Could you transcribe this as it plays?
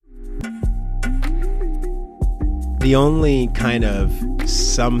The only kind of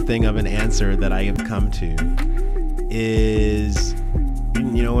something of an answer that I have come to is,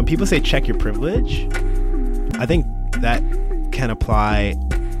 when people say check your privilege, I think that can apply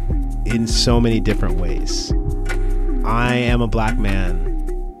in so many different ways. I am a black man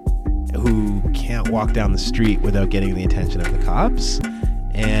who can't walk down the street without getting the attention of the cops,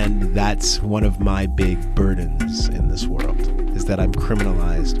 and that's one of my big burdens in this world, is that I'm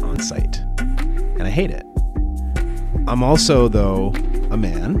criminalized on sight, and I hate it. I'm also, though, a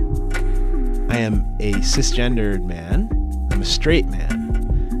man. I am a cisgendered man. I'm a straight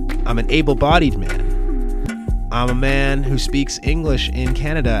man. I'm an able-bodied man. I'm a man who speaks English in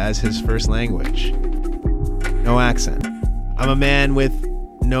Canada as his first language. No accent. I'm a man with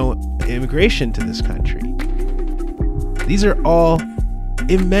no immigration to this country. These are all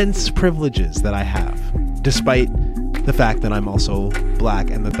immense privileges that I have, despite the fact that I'm also black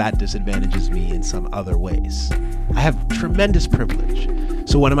and that disadvantages me in some other ways. I have tremendous privilege.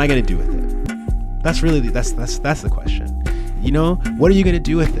 So what am I going to do with it? That's really that's the question. What are you going to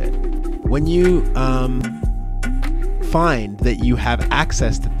do with it when you find that you have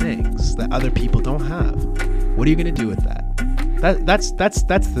access to things that other people don't have? What are you going to do with that? That's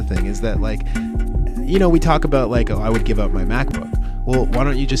the thing, is that, like, we talk about, like, I would give up my MacBook. Well, why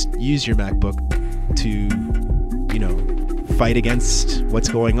don't you just use your MacBook to fight against what's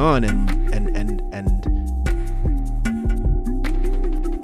going on and